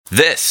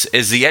This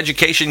is the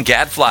Education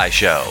Gadfly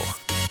Show.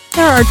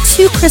 There are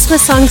two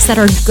Christmas songs that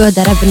are good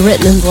that have been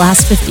written in the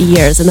last 50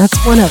 years, and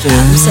that's one of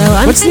them. So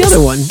What's the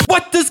other one?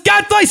 What does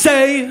Gadfly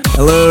say?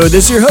 Hello,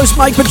 this is your host,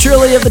 Mike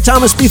Petrilli of the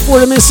Thomas B.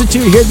 Fordham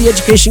Institute, here at the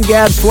Education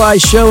Gadfly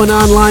Show and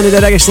online at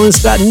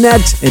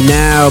edexcellence.net. And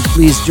now,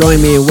 please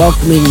join me in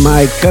welcoming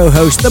my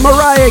co-host, the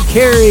Mariah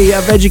Carey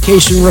of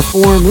education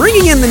reform,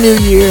 ringing in the new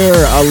year,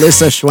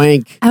 Alyssa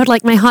Schwenk. I would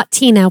like my hot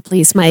tea now,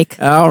 please,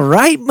 Mike. All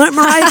right,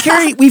 Mariah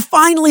Carey, we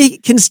finally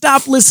can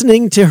stop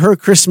listening to her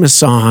Christmas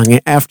song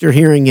after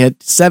hearing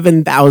it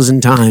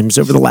 7,000 times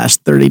over the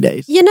last 30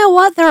 days. You know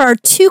what? There are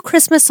two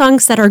Christmas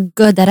songs that are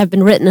good that have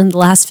been written in the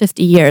last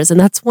 50 years, and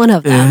that's one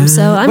of them.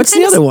 So I'm what's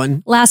the other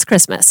one? Last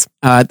Christmas.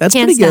 That's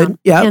Hands pretty good. down.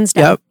 Yeah, Hands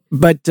down. yep.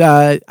 But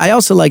I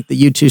also like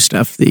the U2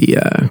 stuff.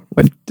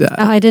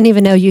 I didn't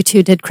even know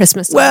U2 did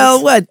Christmas songs.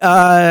 Well,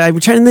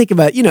 I'm trying to think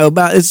about,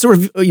 it's sort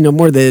of,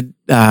 more the,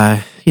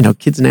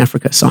 Kids in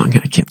Africa song.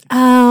 I can't think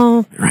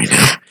right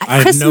now.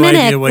 Chris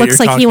Minnich looks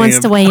like he wants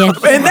to weigh in.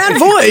 And that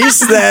voice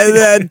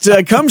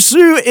that comes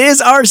through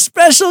is our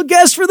special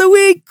guest for the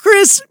week,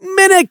 Chris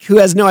Minnich, who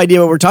has no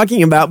idea what we're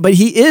talking about, but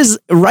he is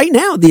right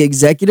now the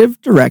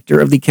executive director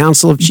of the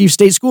Council of Chief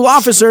State School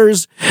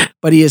Officers,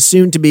 but he is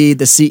soon to be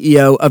the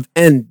CEO of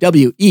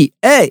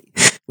NWEA,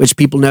 which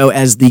people know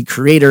as the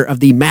creator of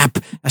the MAP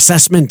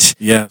assessment.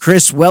 Yeah.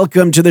 Chris,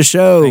 welcome to the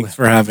show. Thanks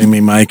for having me,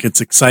 Mike.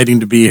 It's exciting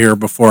to be here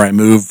before I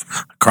move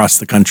across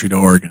the country to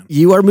Oregon.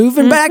 You are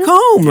moving back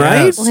home,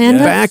 right? Yes.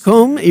 Back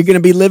home. You're going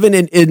to be living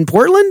in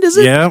Portland, is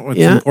it? Yeah, it's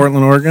in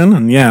Portland, Oregon.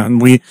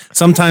 And we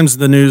sometimes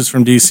the news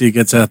from DC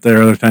gets out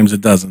there, other times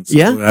it doesn't. So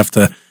I'll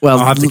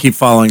have to keep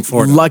following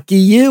for it. Lucky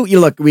you.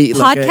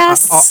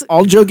 Podcasts.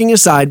 All joking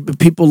aside, but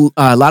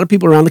a lot of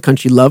people around the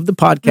country love the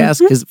podcast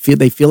because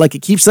they feel like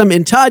it keeps them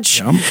in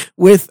touch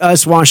with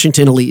us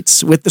Washington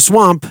elites, with the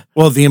swamp.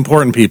 Well, the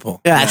important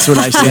people. That's what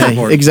I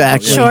say.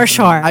 Exactly.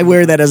 Sure. I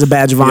wear that as a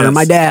badge of honor. Yes.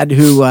 My dad,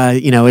 who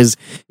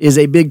is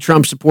a big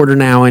Trump supporter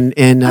now,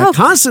 and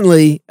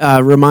constantly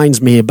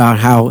reminds me about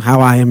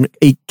how I am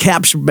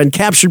been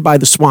captured by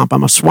the swamp.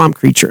 I'm a swamp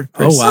creature,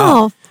 Chris. Oh,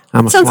 wow.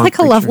 Sounds like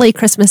a lovely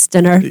Christmas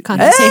dinner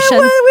conversation.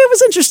 It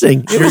was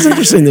interesting. It was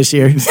interesting this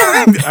year.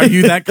 Are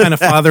you that kind of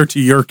father to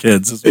your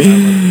kids as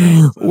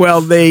well?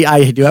 Well,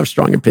 I do have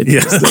strong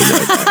opinions.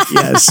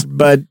 Yes,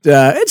 but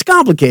it's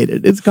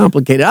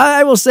complicated.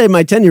 I will say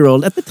my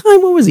 10-year-old, at the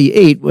time, what was he,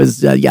 8,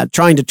 was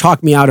trying to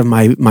talk me out of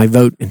my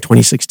vote in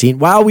 2016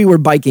 while we were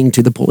biking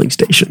to the polling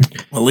station.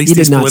 Well, at least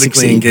he's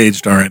politically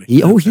engaged already.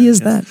 He is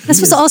that.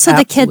 This was also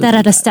the kid that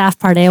at a staff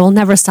party, I will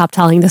never stop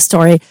telling this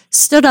story,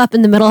 stood up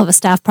in the middle of a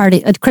staff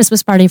party, a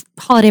Christmas party,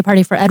 holiday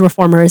party for ed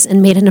reformers,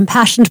 and made an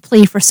impassioned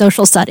plea for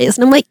social studies.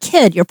 And I'm like,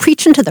 kid, you're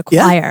preaching to the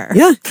choir.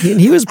 Yeah.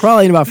 He was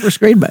probably in about first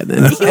grade by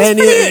then.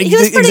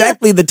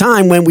 Exactly the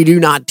time when we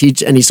do not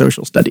teach any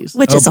social studies.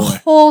 Which is a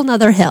whole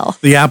nother hill.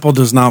 The apple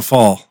does not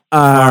fall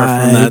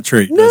far from that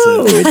tree. No,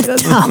 it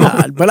does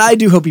not. But I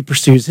do hope he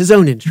pursues his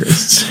own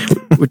interests,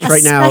 which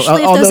right now,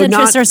 especially if those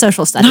interests are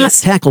social studies, not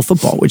tackle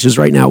football, which is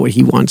right now what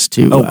he wants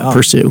to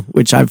pursue.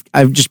 Which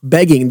I've just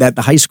begging that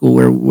the high school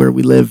where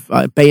we live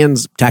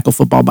bans tackle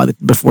football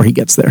before he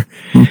gets there.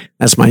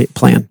 That's my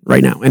plan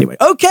right now. Anyway,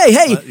 okay,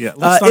 hey,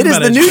 it is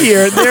the new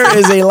year. There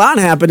is a lot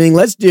happening.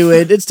 Let's do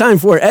it. It's time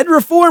for Ed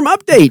Reform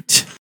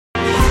Update.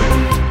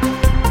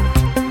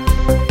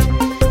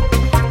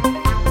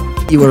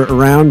 You were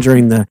around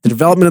during the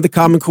development of the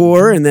Common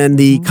Core and then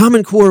the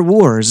Common Core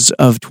Wars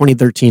of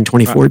 2013,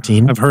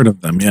 2014. I've heard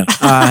of them, yeah.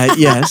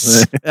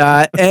 Yes.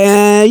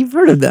 And you've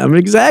heard of them,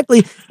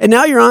 exactly. And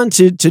now you're on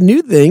to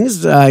new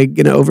things. Going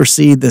to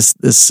oversee this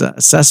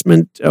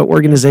assessment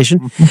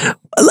organization.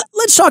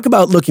 Let's talk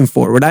about looking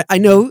forward. I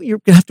know you're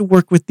going to have to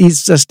work with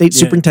these state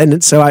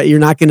superintendents, so you're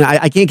not going to,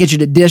 I can't get you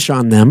to dish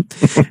on them.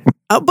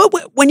 But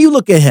when you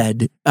look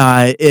ahead,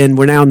 and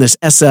we're now in this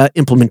ESSA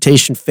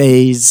implementation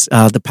phase,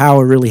 the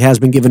power really has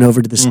been given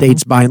over to the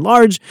states by and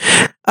large.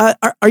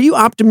 Are you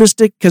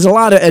optimistic? Because a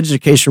lot of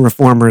education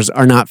reformers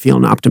are not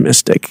feeling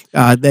optimistic.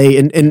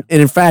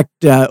 In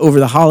fact, over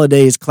the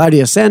holidays,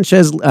 Claudia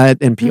Sanchez at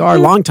NPR,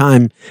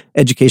 longtime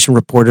education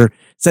reporter,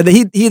 said that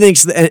he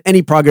thinks that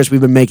any progress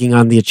we've been making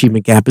on the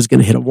achievement gap is going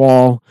to hit a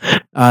wall.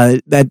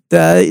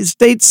 That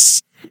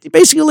states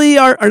basically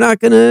are not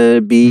going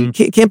to be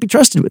can't be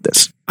trusted with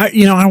this.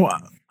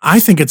 I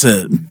think it's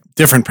a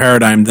different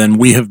paradigm than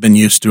we have been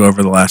used to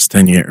over the last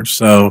 10 years.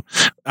 So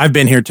I've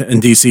been here in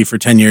D.C. for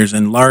 10 years,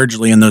 and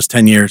largely in those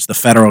 10 years, the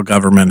federal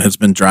government has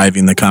been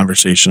driving the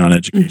conversation on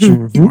education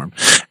reform.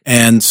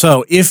 And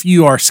so if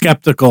you are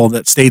skeptical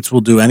that states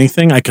will do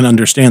anything, I can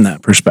understand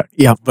that perspective.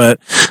 Yeah. But,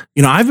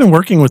 I've been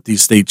working with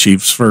these state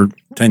chiefs for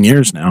 10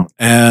 years now,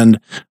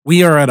 and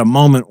we are at a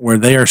moment where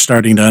they are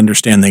starting to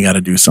understand they got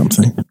to do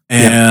something.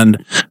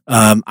 And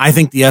I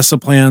think the ESSA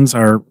plans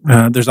are,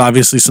 there's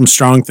obviously some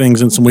strong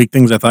things and some weak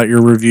things. I thought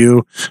your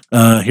review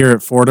here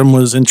at Fordham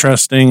was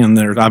interesting, and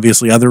there's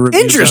obviously other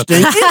reviews.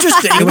 Interesting.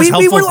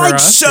 We were like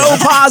so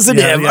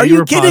positive. Are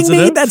you kidding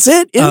me? That's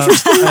it?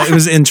 Interesting. It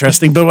was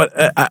interesting. But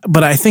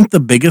I think the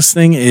biggest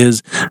thing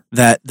is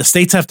that the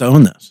states have to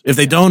own this. If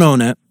they don't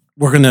own it,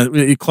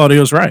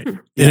 Claudio's right.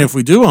 And if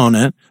we do own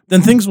it,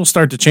 then things will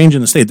start to change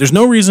in the state. There's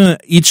no reason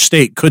each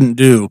state couldn't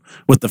do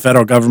what the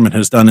federal government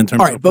has done in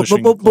terms of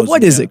pushing. But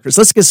what is it, Chris?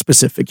 Let's get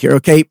specific here,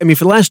 okay? I mean,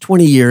 for the last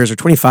 20 years or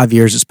 25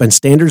 years, it's been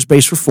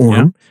standards-based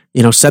reform.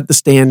 You know, set the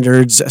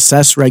standards,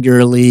 assess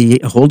regularly,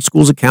 hold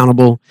schools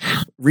accountable.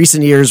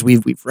 Recent years,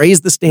 we've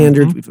raised the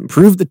standards, we've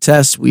improved the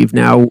tests, we've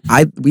now,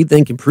 we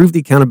think, improved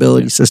the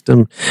accountability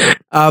system.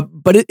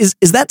 But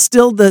is that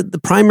still the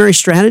primary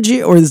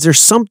strategy, or is there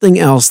something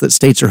else that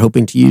states are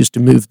hoping to use to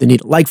move the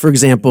needle? Like, for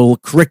example,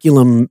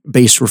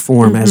 curriculum-based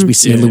reform, as we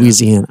see in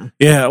Louisiana.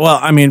 Yeah, well,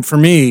 I mean, for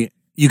me,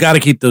 you got to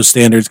keep those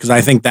standards because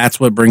I think that's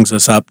what brings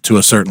us up to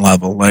a certain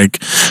level.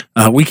 Like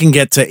we can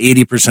get to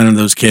 80% of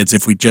those kids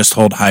if we just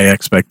hold high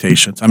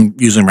expectations. I'm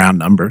using round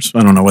numbers.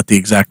 I don't know what the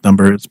exact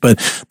number is, but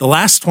the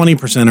last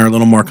 20% are a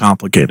little more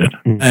complicated.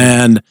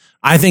 And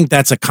I think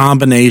that's a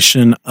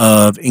combination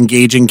of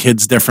engaging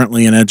kids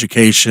differently in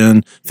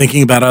education,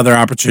 thinking about other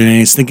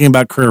opportunities, thinking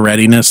about career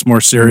readiness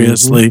more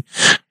seriously,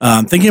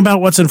 thinking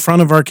about what's in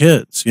front of our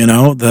kids, you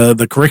know,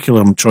 the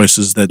curriculum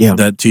choices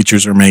that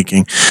teachers are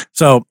making.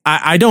 So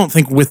I don't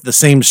think with the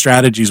same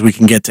strategies we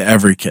can get to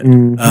every kid.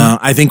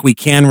 I think we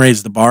can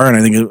raise the bar,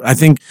 and I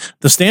think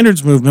the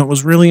standards movement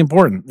was really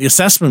important. The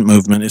assessment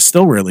movement is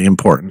still really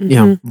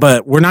important.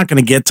 But we're not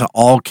going to get to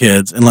all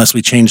kids unless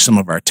we change some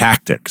of our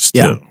tactics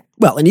too.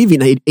 Well, and even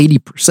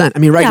 80%. I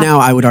mean, right now,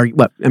 I would argue,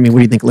 what do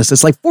you think, Alyssa?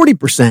 It's like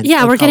 40%.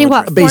 Yeah, we're getting,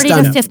 40 to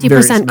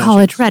 50%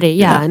 college ready.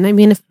 Yeah. And I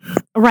mean, if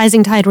a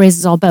rising tide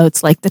raises all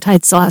boats, like the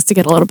tide still has to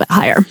get a little bit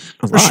higher.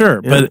 For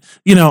sure. But,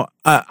 you know,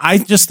 I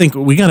just think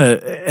we got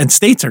to, and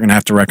states are going to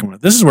have to reckon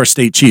with. This is where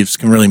state chiefs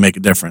can really make a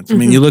difference. I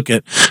mean, you look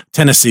at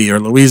Tennessee or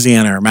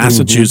Louisiana or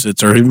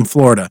Massachusetts or even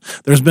Florida,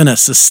 there's been a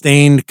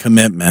sustained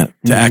commitment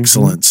to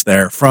excellence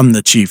there from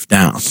the chief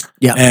down.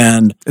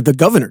 And the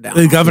governor down.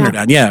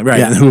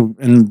 Right. Who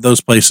in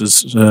those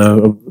places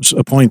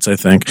appoints, I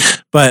think.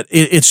 But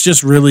it's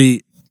just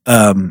really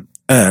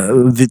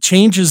the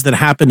changes that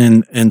happen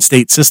in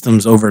state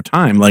systems over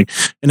time. Like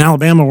in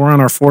Alabama, we're on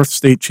our fourth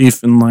state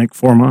chief in like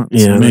 4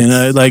 months. I mean,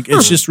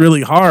 it's just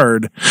really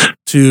hard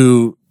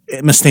to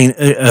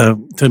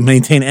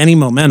maintain any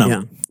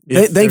momentum.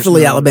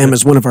 Thankfully, Alabama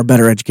is one of our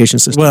better education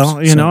systems.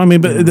 Well, you know, I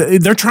mean, but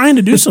they're trying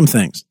to do some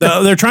things.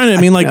 They're trying to.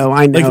 I mean,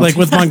 like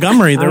with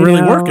Montgomery, they're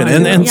really working.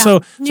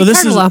 So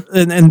this is.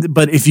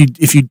 But if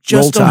you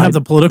just don't have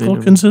the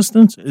political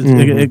consistency,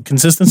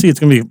 it's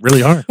going to be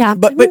really hard. Yeah,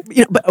 but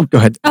go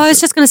ahead. I was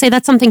just going to say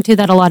that's something too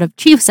that a lot of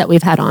chiefs that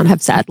we've had on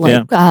have said,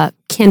 like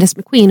Candace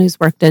McQueen, who's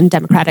worked in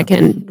Democratic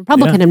and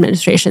Republican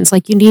administrations.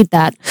 Like you need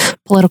that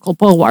political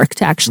bulwark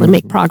to actually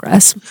make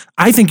progress.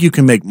 I think you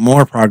can make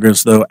more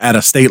progress though at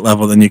a state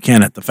level than you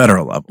can at the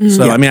federal level.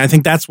 So I mean, I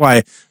think that's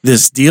why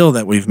this deal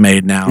that we've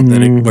made now,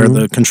 where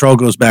the control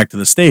goes back to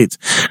the states,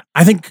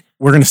 I think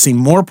we're going to see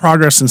more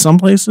progress in some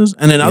places,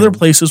 and in other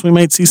places we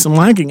might see some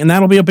lagging, and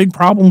that'll be a big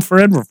problem for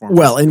ed reform.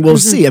 Well, and we'll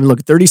see. I mean,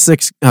 look,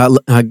 36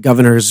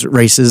 governors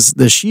races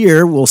this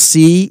year. We'll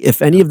see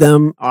if any of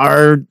them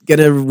are going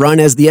to run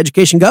as the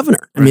education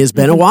governor. I mean, it's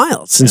been a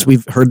while since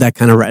we've heard that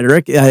kind of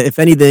rhetoric. If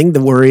anything,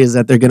 the worry is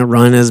that they're going to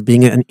run as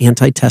being an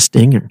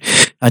anti-testing, or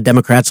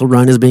Democrats will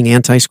run as being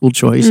anti-school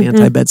choice,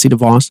 anti-Betsy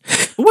DeVos.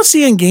 What's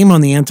the end game on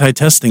the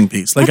anti-testing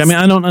piece? Like, I mean,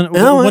 I don't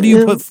know. What do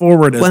you put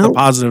forward as the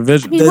positive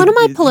vision? I mean, one of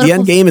my political... The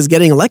end game is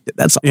getting elected.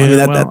 That's all.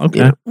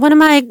 One of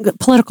my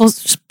political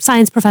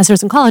science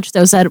professors in college,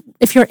 though, said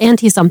if you're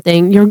anti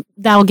something,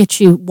 that'll get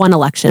you one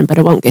election, but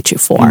it won't get you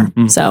four.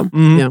 So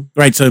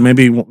right. So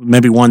maybe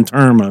one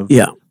term of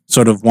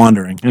sort of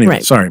wandering.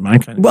 Anyway, sorry,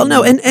 Mike. Well,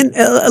 no, and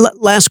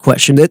last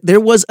question. There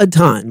was a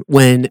time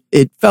when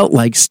it felt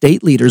like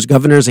state leaders,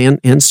 governors,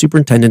 and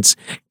superintendents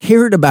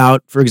cared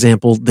about, for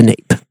example, the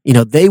NAEP. You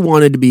know, they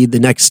wanted to be the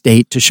next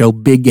state to show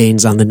big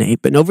gains on the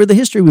NAEP. And over the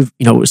history,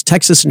 it was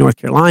Texas and North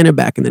Carolina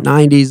back in the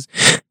 90s,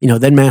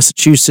 then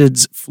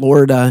Massachusetts,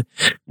 Florida,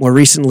 more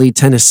recently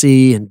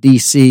Tennessee and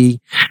DC.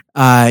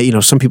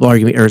 Some people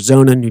argue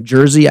Arizona, New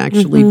Jersey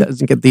actually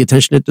doesn't get the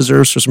attention it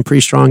deserves for some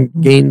pretty strong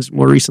gains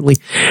more recently.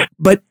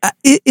 But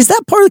is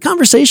that part of the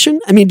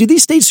conversation? I mean, do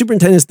these state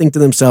superintendents think to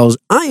themselves,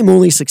 I am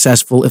only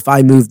successful if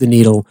I move the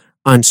needle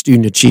on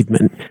student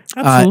achievement?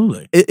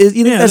 Absolutely.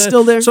 You think that's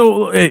still there?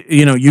 So,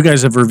 you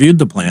guys have reviewed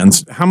the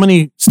plans. How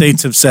many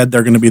states have said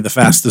they're going to be the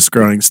fastest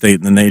growing state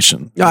in the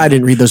nation? No, I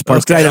didn't read those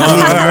parts. Okay.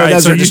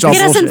 He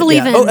doesn't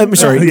believe in. Oh, I'm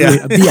sorry.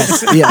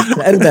 Yes.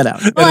 Edit that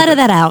out. We'll edit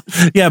that out.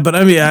 Yeah, but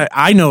I mean,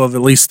 I know of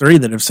at least 3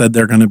 that have said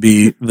they're going to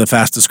be the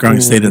fastest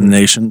growing state in the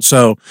nation.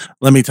 So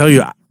let me tell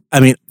you, I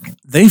mean,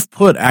 they've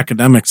put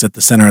academics at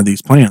the center of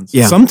these plans.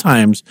 Yeah.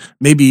 Sometimes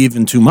maybe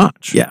even too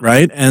much. Yeah.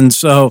 Right. And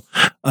so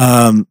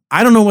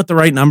I don't know what the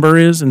right number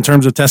is in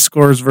terms of test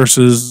scores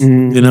versus,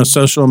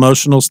 social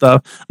emotional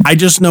stuff. I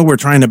just know we're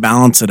trying to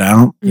balance it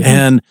out. Mm-hmm.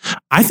 And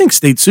I think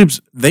state soups,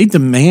 they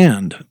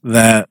demand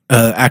that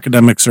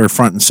academics are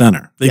front and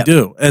center. They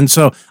do. And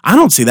so I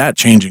don't see that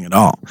changing at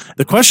all.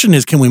 The question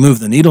is, can we move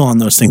the needle on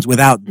those things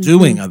without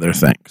doing other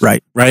things?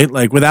 Right.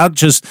 Like without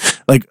just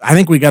I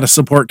think we got to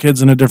support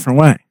kids in a different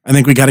way. I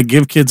think we got got to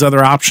give kids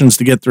other options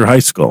to get through high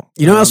school.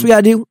 You know what else we got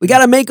to do? We got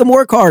to make them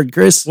work hard,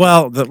 Chris.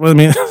 Well,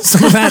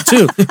 some of that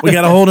too. We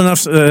got to hold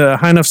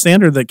high enough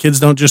standard that kids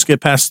don't just get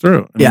passed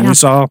through. We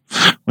saw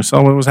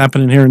what was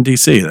happening here in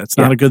DC. That's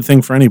not a good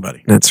thing for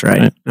anybody. That's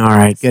right. All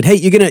right, good. Hey,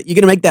 you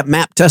gonna make that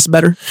MAP test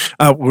better?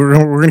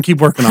 We're gonna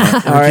keep working on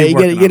it. All right,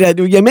 you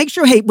gotta make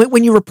sure. Hey,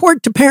 when you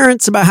report to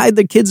parents about how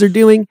the kids are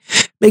doing,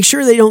 make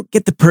sure they don't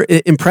get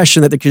the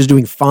impression that the kids are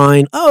doing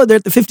fine. Oh, they're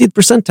at the 50th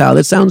percentile.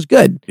 That sounds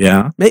good.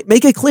 Yeah.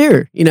 Make it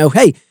clear.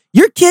 Hey,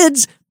 your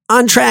kid's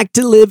on track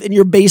to live in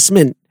your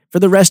basement for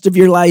the rest of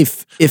your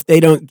life if they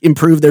don't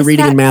improve their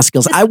reading and math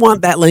skills. I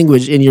want that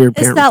language in your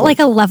parent report. Is that like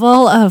a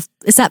level of,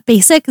 is that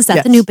basic? Is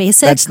that the new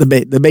basic? That's the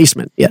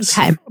basement, yes.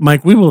 Okay.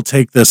 Mike, we will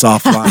take this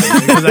offline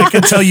because I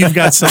can tell you've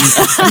got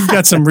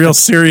some real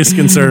serious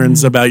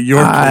concerns about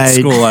your kid's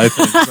school, I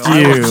think. So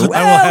I will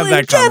have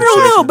that conversation.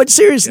 No, but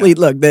seriously,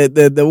 look,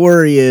 the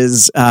worry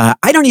is,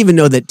 I don't even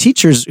know that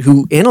teachers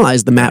who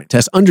analyze the MAP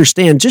test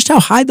understand just how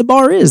high the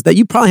bar is, that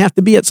you probably have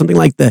to be at something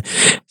like the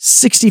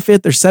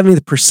 65th or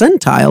 70th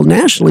percentile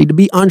nationally to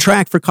be on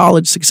track for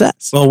college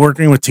success. Well,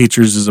 working with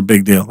teachers is a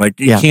big deal. Like,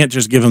 you can't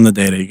just give them the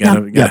data. You got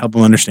to help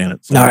them understand it.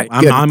 So all right,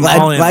 I'm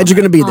glad you're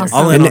going to be there.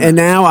 Awesome. And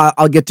now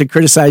I'll get to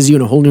criticize you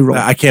in a whole new role.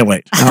 I can't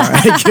wait. All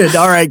right, good.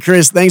 All right,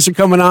 Chris, thanks for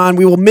coming on.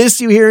 We will miss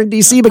you here in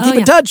D.C., but keep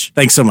in touch.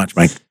 Thanks so much,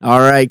 Mike. All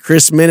right,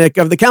 Chris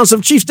Minnich of the Council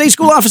of Chief State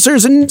School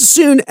Officers and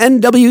soon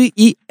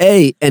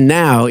NWEA. And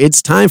now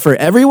it's time for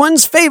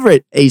everyone's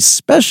favorite, a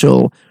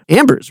special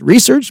Amber's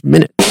Research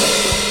Minute.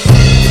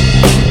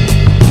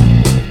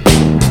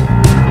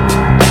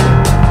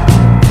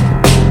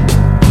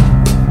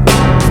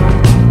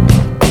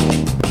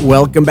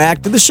 Welcome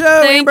back to the show.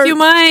 Thank Amber. you,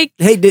 Mike.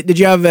 Hey, did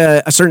you have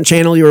a certain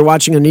channel you were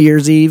watching on New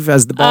Year's Eve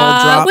as the ball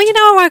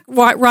dropped?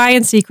 Well,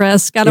 Ryan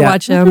Seacrest. Got to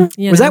watch him.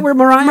 Was that where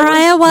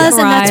Mariah was?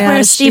 And that's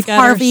where Steve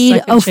Harvey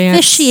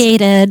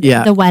officiated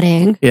the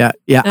wedding. Yeah.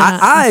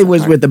 I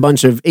was with a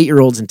bunch of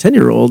 8-year-olds and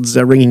 10-year-olds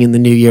ringing in the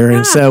new year.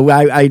 And so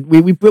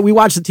we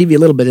watched the TV a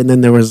little bit, and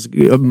then there was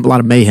a lot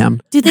of mayhem.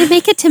 Did they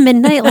make it to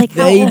midnight?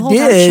 They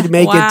did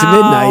make it to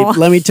midnight.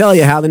 Let me tell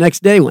you how the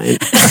next day went.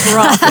 It's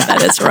rough.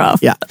 That is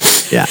rough.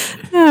 Yeah.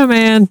 Oh,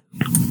 man.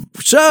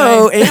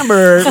 So,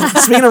 Amber,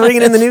 speaking of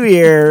ringing in the new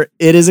year,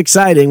 it is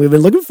exciting. We've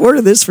been looking forward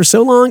to this for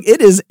so long.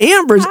 It is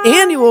Amber's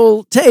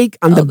annual take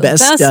on the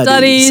best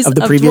studies of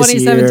the previous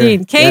 2017.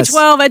 year.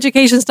 K-12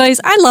 education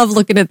studies. I love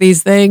looking at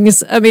these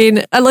things. I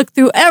mean, I look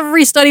through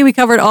every study we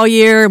covered all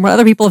year and what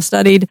other people have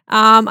studied.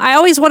 I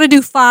always want to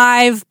do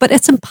 5, but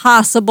it's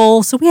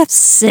impossible. So we have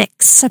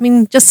 6. I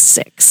mean, just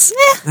 6.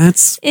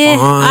 That's fine.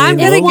 I'm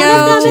going to go. One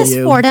of them is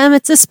Fordham.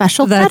 It's a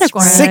special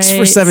category. 6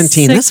 for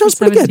 17. That sounds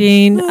pretty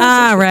good.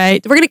 All right.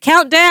 We're going to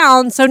count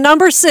down. So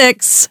number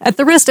 6, at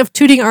the risk of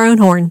tooting our own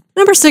horn.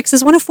 Number 6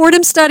 is one of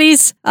Fordham's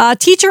studies.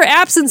 Teacher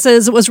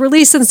absences was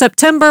released in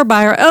September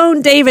by our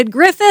own David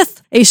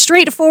Griffith, a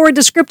straightforward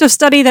descriptive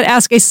study that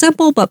asks a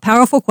simple but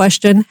powerful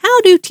question.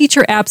 How do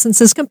teacher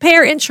absences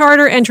compare in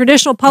charter and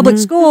traditional public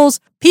schools?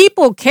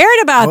 People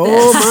cared about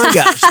this. Oh my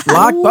gosh.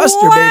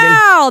 Blockbuster, baby.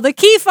 Wow. The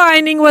key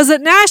finding was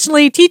that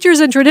nationally, teachers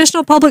in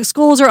traditional public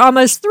schools are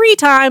almost 3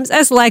 times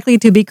as likely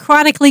to be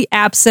chronically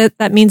absent.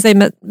 That means they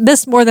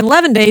miss more than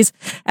 11 days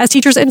as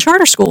teachers in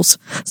charter schools.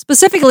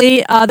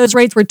 Specifically, those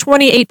rates were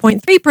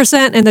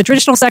 28.3% in the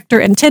traditional sector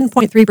and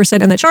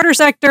 10.3% in the charter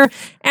sector.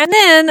 And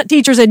then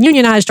teachers in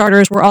unionized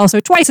charters were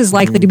also twice as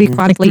likely to be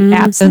chronically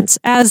absent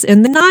as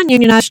in the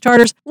non-unionized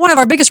charters. One of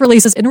our biggest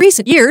releases in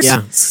recent years.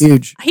 Yeah, it's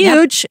huge.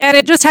 Huge. Yep. And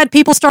it just had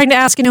people starting to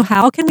ask,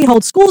 how can we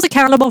hold schools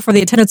accountable for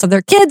the attendance of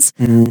their kids,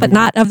 but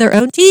not of their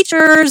own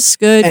teachers?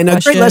 Good and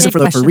question. A great lesson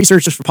for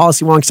researchers, for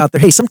policy wonks out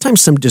there. Hey,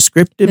 sometimes some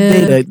descriptive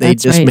data, they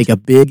just make a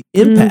big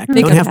impact.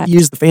 You don't have to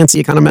use the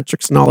fancy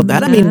econometrics and all of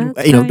that. I mean,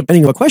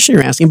 depending on what question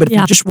you're asking, but if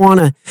you just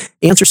want to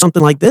answer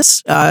something like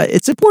this,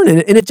 it's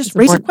important. And it just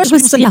raises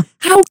questions. Say,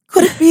 how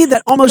could it be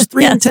that almost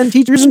 3 in 10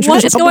 teachers in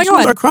traditional public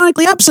schools are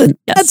chronically absent?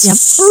 Yes.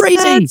 That's crazy.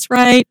 That's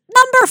right.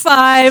 Number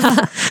 5.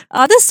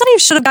 This study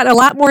should have gotten a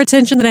lot more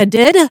attention than it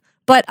did.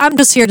 But I'm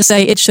just here to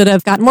say it should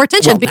have gotten more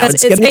attention because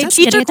it's a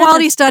teacher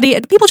quality study.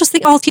 And people just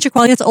think, teacher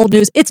quality, that's old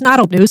news. It's not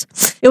old news.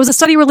 It was a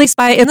study released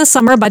in the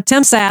summer by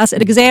Tim Sass.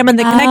 It examined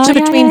the connection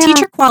between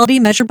teacher quality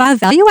measured by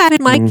value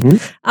added, Mike,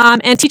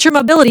 and teacher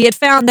mobility. It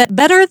found that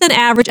better than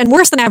average and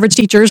worse than average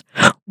teachers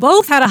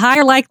both had a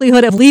higher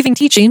likelihood of leaving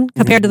teaching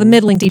compared to the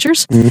middling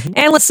teachers.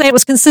 And let's say it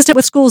was consistent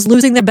with schools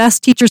losing their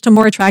best teachers to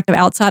more attractive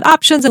outside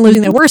options and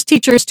losing their worst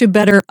teachers to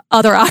better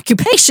other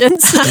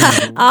occupations.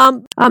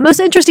 Most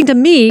interesting to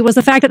me was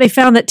the fact that they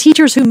found that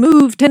teachers who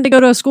move tend to go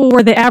to a school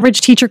where the average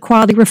teacher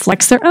quality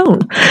reflects their own.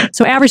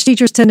 So average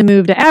teachers tend to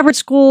move to average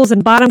schools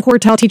and bottom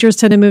quartile teachers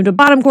tend to move to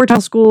bottom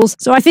quartile schools.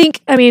 So I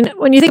think,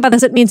 when you think about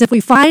this, it means if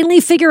we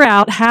finally figure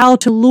out how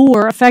to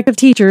lure effective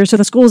teachers to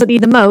the schools that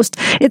need the most,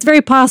 it's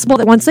very possible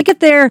that once they get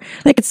there,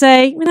 they could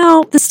say,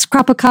 this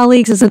crop of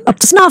colleagues isn't up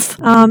to snuff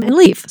and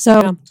leave.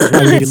 So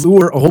you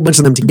lure a whole bunch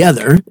of them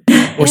together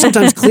or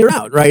sometimes clear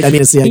out, right?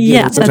 It's the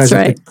idea that sometimes you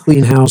have to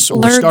clean house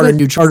or start a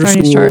new charter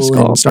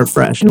school and start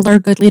fresh. And learn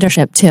good leadership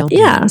leadership too.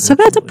 Yeah, so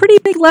that's a pretty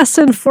big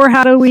lesson for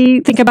how do we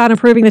think about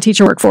improving the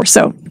teacher workforce.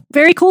 So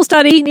very cool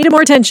study, needed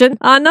more attention.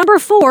 Number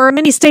 4,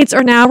 many states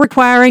are now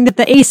requiring that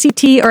the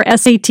ACT or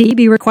SAT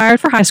be required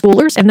for high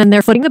schoolers, and then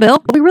they're footing the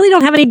bill. But we really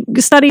don't have any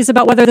studies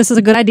about whether this is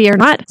a good idea or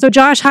not. So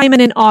Josh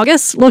Hyman in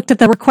August looked at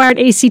the required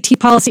ACT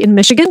policy in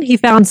Michigan. He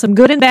found some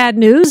good and bad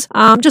news.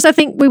 I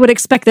think we would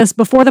expect this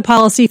before the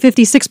policy.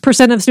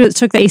 56% of students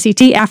took the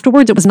ACT.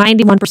 Afterwards, it was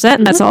 91%,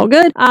 and that's all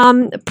good.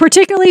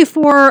 Particularly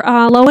for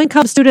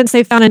low-income students,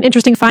 they found an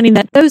interesting finding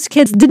that those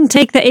kids didn't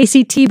take the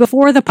ACT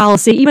before the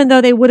policy, even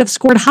though they would have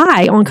scored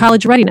high on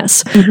college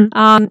readiness.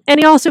 And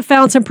he also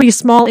found some pretty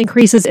small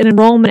increases in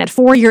enrollment at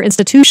four-year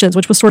institutions,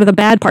 which was sort of the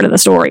bad part of the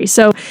story.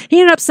 So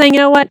he ended up saying, you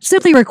know what,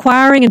 simply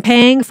requiring and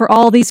paying for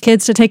all these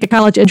kids to take a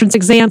college entrance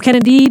exam can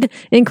indeed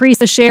increase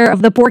the share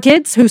of the poor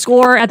kids who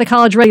score at the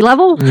college-ready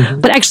level,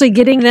 but actually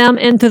getting them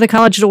into the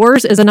college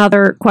doors is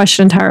another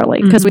question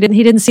entirely, because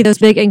he didn't see those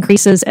big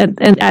increases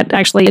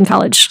actually in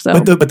college.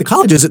 So. But the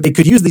colleges, they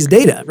could use these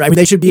data, right? I mean,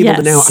 they should be able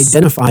to now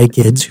identify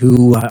kids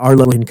who are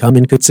low income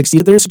and could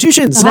succeed at their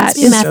institutions. That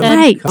is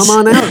right. Come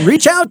on out,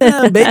 reach out to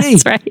them, baby.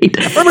 That's right.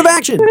 Affirmative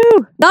action.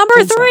 Woo.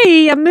 Number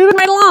 3, I'm moving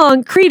right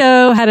along.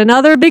 Credo had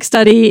another big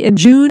study in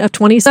June of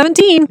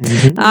 2017.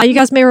 You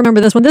guys may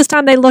remember this one. This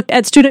time they looked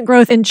at student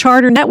growth in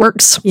charter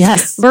networks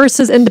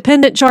versus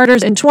independent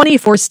charters in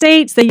 24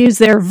 states. They used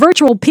their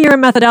virtual peer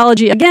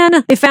methodology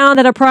again. They found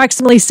that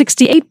approximately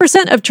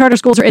 68% of charter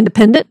schools are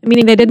independent,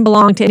 meaning they didn't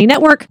belong to any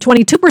network.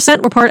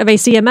 22% were part of a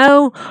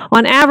CMO.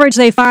 On average,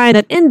 they find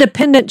that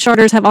independent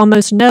charters have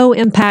almost no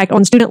impact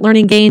on student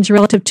learning gains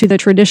relative to the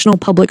traditional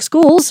public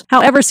schools.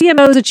 However,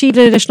 CMOs achieved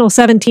an additional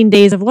 17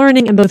 days of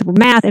learning in both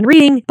math and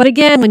reading. But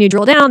again, when you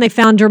drill down, they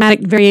found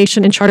dramatic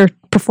variation in charter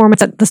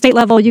performance at the state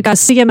level. You guys,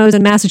 CMOs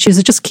in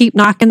Massachusetts just keep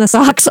knocking the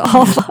socks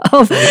off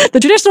of the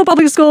traditional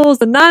public schools.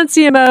 The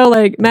non-CMO,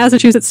 like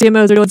Massachusetts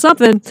CMOs, are doing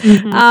something.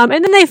 And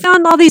then they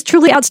found all these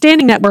truly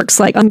outstanding networks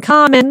like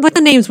Uncommon, like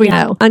the names we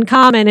know,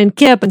 Uncommon and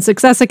KIP and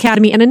Success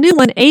Academy, and a new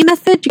one, A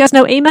Method. You guys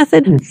know A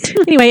Method?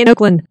 Anyway, in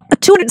Oakland,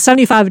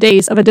 275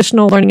 days of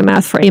additional learning in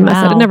math for A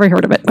Method. I'd never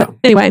heard of it. But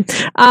anyway,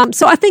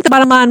 so I think the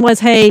bottom line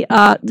was, hey,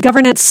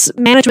 governance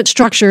management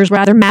structures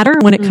rather matter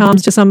when it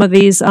comes to some of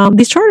these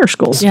charter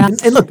schools. Yeah.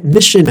 And look,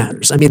 mission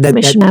matters. I mean,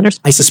 mission matters.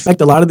 I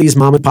suspect a lot of these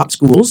mom and pop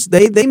schools,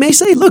 they may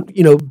say, look,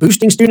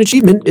 boosting student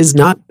achievement is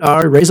not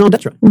our raison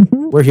d'etre.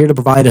 We're here to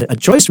provide a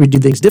choice. We do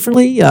things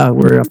differently.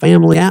 We're a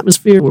family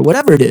atmosphere, or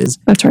whatever it is.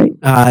 That's right.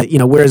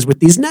 Whereas with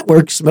these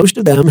networks, most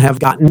of them have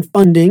gotten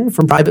funding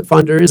from private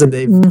funders, and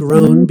they've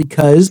grown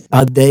because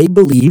they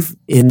believe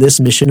in this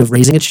mission of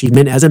raising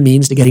achievement as a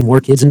means to getting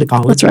more kids into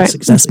college. That's right.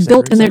 Success, it's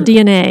built in their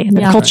DNA and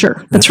their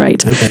culture. That's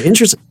right. Okay,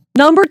 interesting.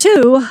 Number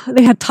 2,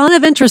 they had a ton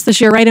of interest this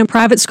year, right, in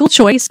private school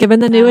choice, given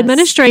the new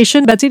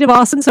administration, Betsy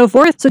DeVos and so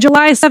forth. So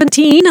July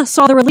 17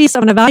 saw the release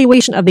of an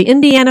evaluation of the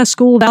Indiana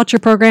School Voucher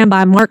Program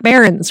by Mark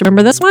Behrens.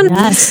 Remember this one?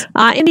 Yes.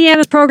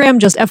 Indiana's program,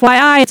 just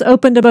FYI, it's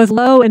open to both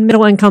low and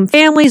middle income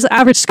families. The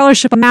average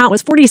scholarship amount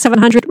was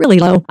 $4,700, really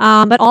low.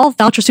 But all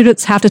voucher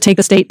students have to take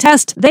the state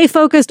test. They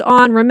focused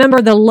on,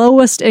 remember, the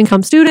lowest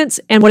income students.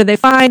 And what did they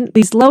find?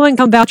 These low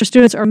income voucher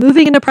students are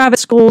moving into private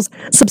schools,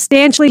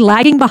 substantially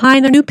lagging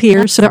behind their new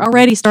peers. So they're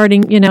already starting,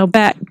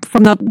 back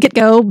from the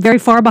get-go, very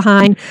far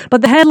behind.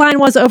 But the headline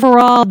was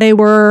overall they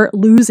were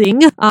losing.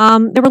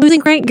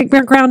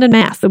 Ground in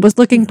math. It was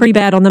looking pretty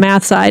bad on the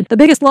math side. The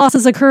biggest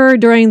losses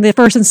occurred during the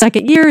first and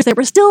second years. They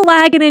were still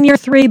lagging in year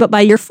 3, but by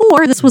year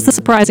 4, this was the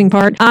surprising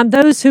part.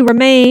 Those who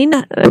remain,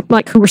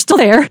 who were still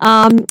there,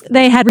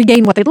 they had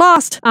regained what they'd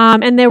lost.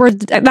 And there were,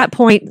 at that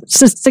point,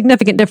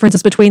 significant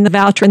differences between the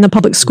voucher and the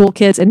public school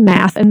kids in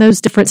math. And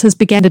those differences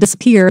began to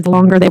disappear the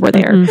longer they were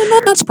there. And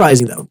that's not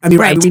surprising, though. I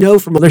mean, we know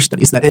from other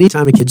studies that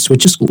anytime a kid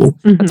switches school,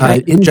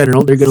 in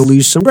general, they're going to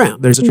lose some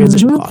ground. There's a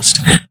transition cost.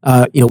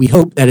 We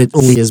hope that it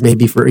only is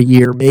maybe for a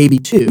year, maybe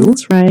 2.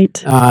 That's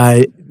right.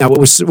 Now,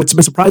 what's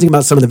been surprising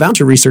about some of the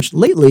voucher research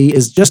lately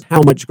is just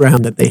how much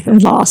ground that they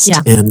have lost.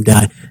 Yeah. And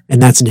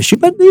that's an issue.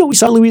 But we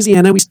saw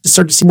Louisiana. We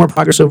started to see more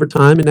progress over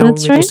time, and now we're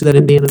going to see that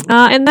in Indiana.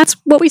 And that's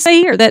what we say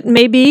here, that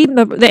maybe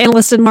the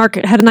analyst and Mark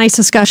had a nice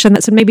discussion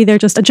that said maybe they're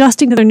just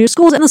adjusting to their new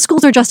schools, and the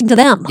schools are adjusting to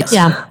them. Yes.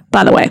 Yeah.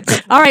 By the way.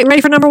 All right,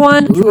 ready for number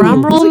 1?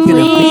 Drum roll,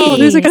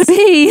 who's it going to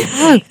be?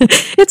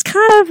 It's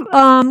kind of,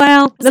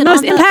 the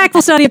most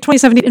impactful study of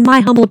 2017, in my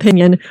humble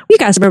opinion. You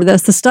guys remember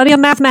this, the study of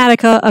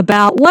Mathematica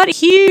about what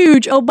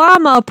huge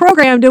Obama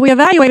program did we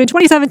evaluate in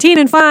 2017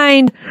 and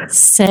find?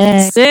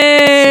 Sick.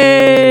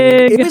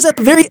 It was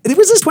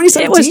this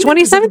 2017? It was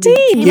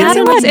 2017. Yeah,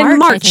 it was in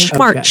March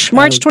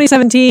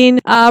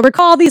 2017.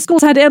 Recall these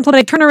schools had to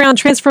implement a turnaround,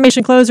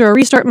 transformation, close, or a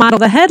restart model.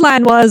 The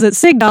headline was that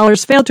SIG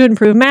dollars failed to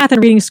improve math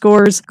and reading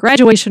scores,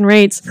 graduation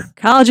rates,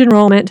 college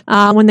enrollment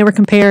when they were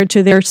compared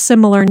to their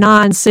similar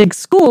non-SIG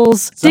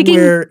schools.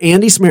 Somewhere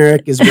Andy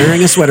Smerrick is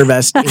wearing a sweater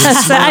vest. And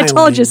I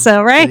told you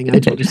so, right? I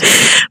told you so.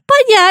 But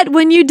yet,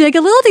 when you dig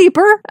a little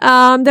deeper,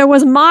 there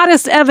was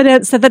modest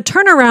evidence that the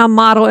turnaround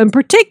model in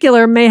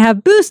particular may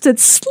have boosted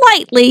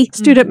slightly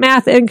student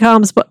math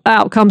outcomes,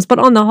 but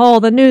on the whole,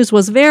 the news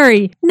was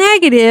very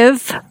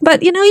negative.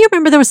 But, you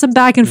remember there was some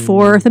back and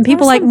forth, and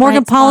people like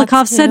Morgan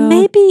Polikoff said,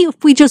 maybe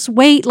if we just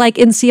wait, like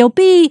in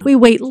CLB, we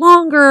wait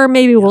longer,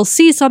 maybe we'll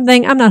see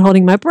something. I'm not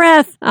holding my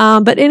breath.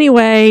 But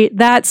anyway,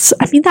 that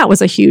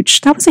was a huge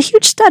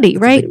study,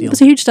 right? It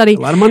was a huge study. A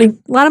lot of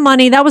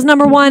money. That was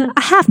number one.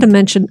 I have to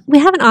mention, we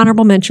have an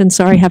honorable mention.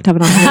 Sorry, I have to have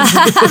an honorable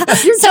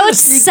mention. So it's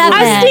 7.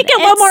 I'm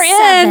sneaking one more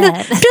in.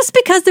 Just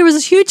because there was a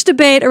huge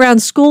debate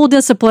around school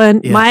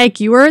discipline. Yeah. Mike,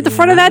 you were at the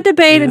front of that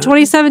debate in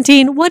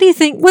 2017. What do you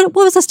think? What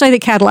was the study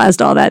that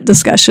catalyzed all that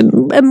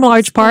discussion? In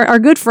large part, our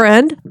good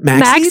friend,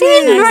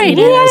 Maxine, right?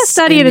 He had a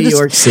study in New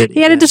York City.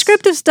 He had a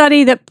descriptive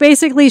study that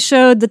basically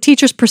showed the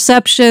teachers'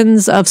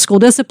 perceptions of school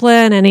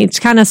discipline, and he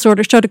kind of sort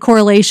of showed a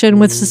correlation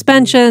with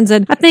suspensions.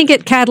 And I think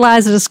it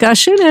catalyzed a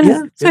discussion,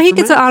 and so he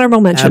gets an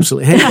honorable mention.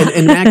 Absolutely.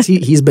 And Max,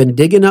 he's been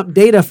digging up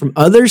data from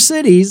other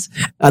cities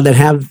that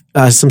have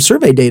some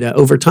survey data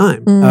over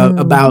time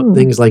about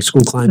things like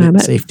school climate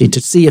and safety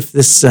to see if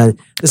this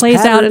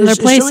plays out in other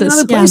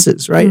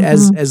places, right?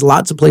 As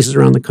lots of places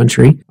around the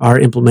country are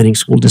implementing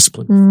school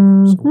discipline.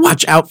 So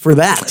watch out for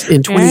that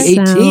in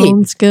 2018.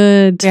 Sounds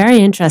good. Very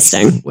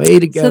interesting. Way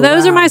to go. So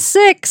those are my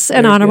 6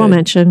 and honorable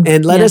mention.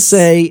 And let us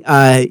say,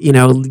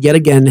 yet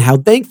again, how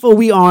thankful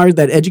we are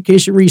that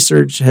education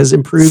research has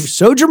improved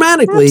so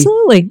dramatically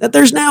that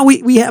there's now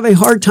we have a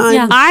hard time.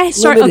 Yeah. I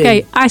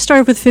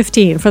started with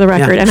 15 for the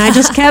record, and I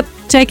just kept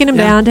taking them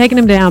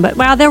down. But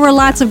wow, there were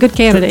lots of good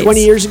candidates.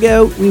 20 years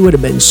ago, we would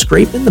have been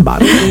scraping the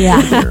bottom.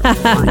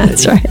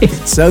 That's right.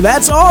 So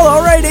that's all.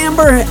 All right,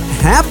 Amber.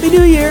 Happy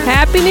New Year.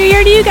 Happy New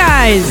Year to you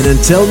guys. And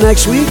until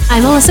next week,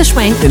 I'm Alyssa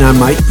Schwenk. And I'm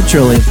Mike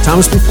Petrilli of the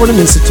Thomas B. Fordham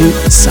Institute,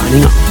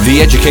 signing off.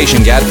 The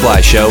Education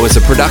Gadfly Show is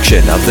a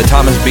production of the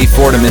Thomas B.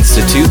 Fordham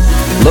Institute,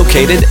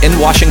 located in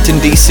Washington,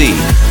 D.C.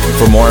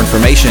 For more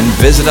information,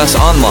 visit us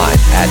online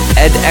at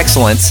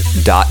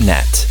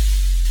edexcellence.net.